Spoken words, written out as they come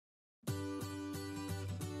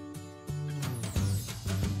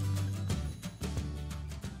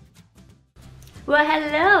Well,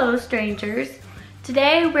 hello strangers.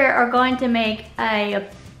 Today we are going to make a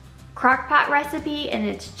crock-pot recipe and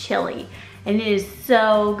it's chili. And it is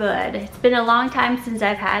so good. It's been a long time since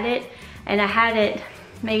I've had it, and I had it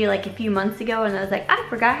maybe like a few months ago and I was like, I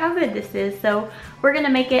forgot how good this is. So we're gonna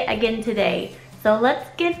make it again today. So let's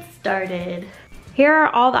get started. Here are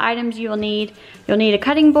all the items you will need. You'll need a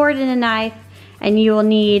cutting board and a knife, and you will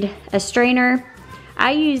need a strainer.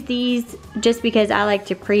 I use these just because I like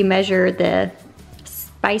to pre-measure the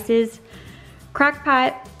spices. Crock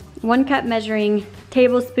pot, 1 cup measuring,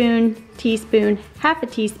 tablespoon, teaspoon, half a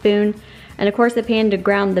teaspoon, and of course a pan to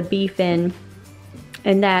ground the beef in,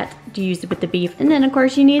 and that to use with the beef. And then of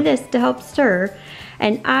course you need this to help stir.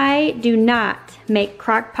 And I do not make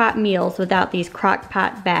crock pot meals without these crock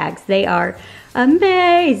pot bags. They are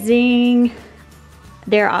amazing.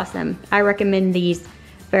 They're awesome. I recommend these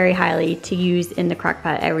very highly to use in the crock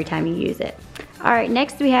pot every time you use it. All right,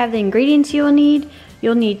 next we have the ingredients you will need.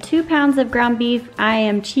 You'll need 2 pounds of ground beef. I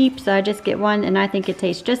am cheap, so I just get one, and I think it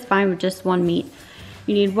tastes just fine with just one meat.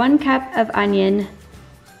 You need 1 cup of onion,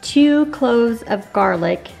 2 cloves of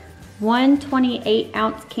garlic, 1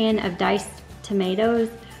 28-ounce can of diced tomatoes.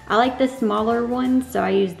 I like the smaller ones, so I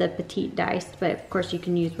use the petite diced, but of course you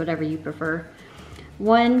can use whatever you prefer.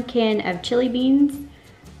 1 can of chili beans,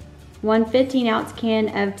 1 15-ounce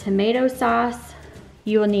can of tomato sauce.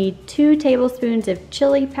 You will need 2 tablespoons of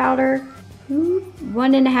chili powder,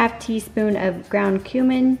 1.5 teaspoon of ground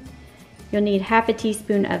cumin. You'll need half a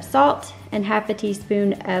teaspoon of salt and half a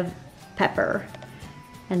teaspoon of pepper.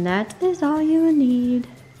 And that is all you will need.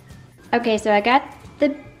 Okay, so I got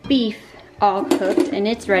the beef all cooked and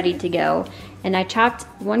it's ready to go. And I chopped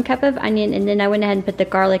 1 cup of onion, and then I went ahead and put the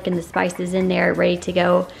garlic and the spices in there ready to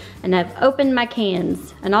go. And I've opened my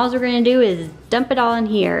cans, and all we're gonna do is dump it all in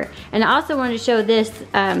here. And I also wanted to show this,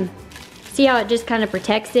 see how it just kind of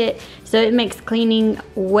protects it? So it makes cleaning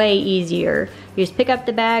way easier. You just pick up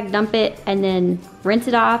the bag, dump it, and then rinse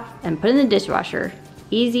it off and put it in the dishwasher.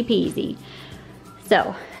 Easy peasy.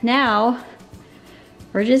 So now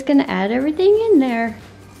we're just gonna add everything in there.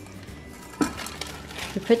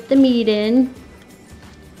 We put the meat in.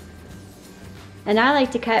 And I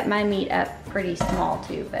like to cut my meat up pretty small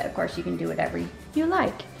too, but of course you can do whatever you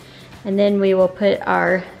like. And then we will put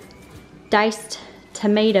our diced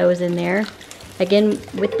tomatoes in there. Again,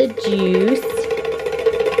 with the juice.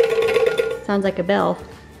 Sounds like a bell.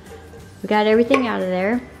 We got everything out of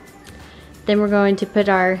there. Then we're going to put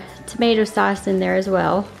our tomato sauce in there as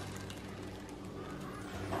well.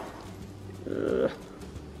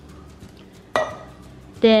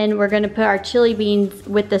 Then we're gonna put our chili beans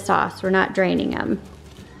with the sauce. We're not draining them.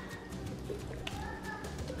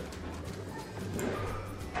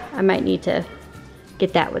 I might need to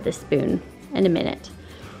get that with a spoon in a minute.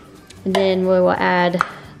 And then we will add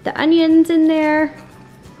the onions in there.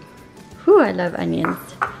 Whew, I love onions.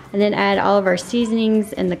 And then add all of our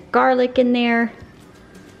seasonings and the garlic in there.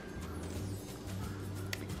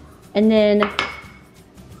 And then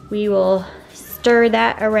we will stir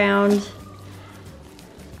that around.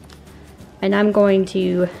 And I'm going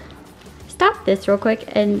to stop this real quick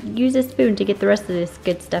and use a spoon to get the rest of this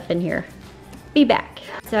good stuff in here. Be back.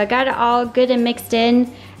 So I got it all good and mixed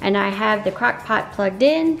in, and I have the crock pot plugged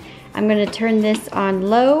in. I'm gonna turn this on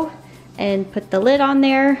low and put the lid on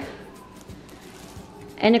there.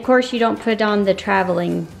 And of course you don't put on the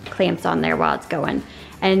traveling clamps on there while it's going.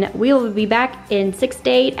 And we will be back in 6 to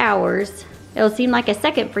 8 hours. It'll seem like a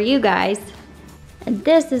second for you guys. And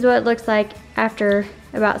this is what it looks like after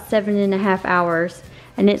about 7.5 hours,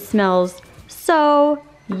 and it smells so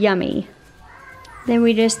yummy. Then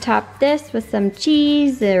we just top this with some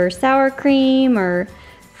cheese or sour cream or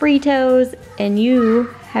Fritos, and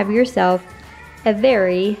you have yourself a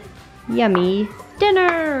very yummy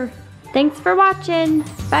dinner. Thanks for watching.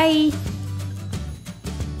 Bye.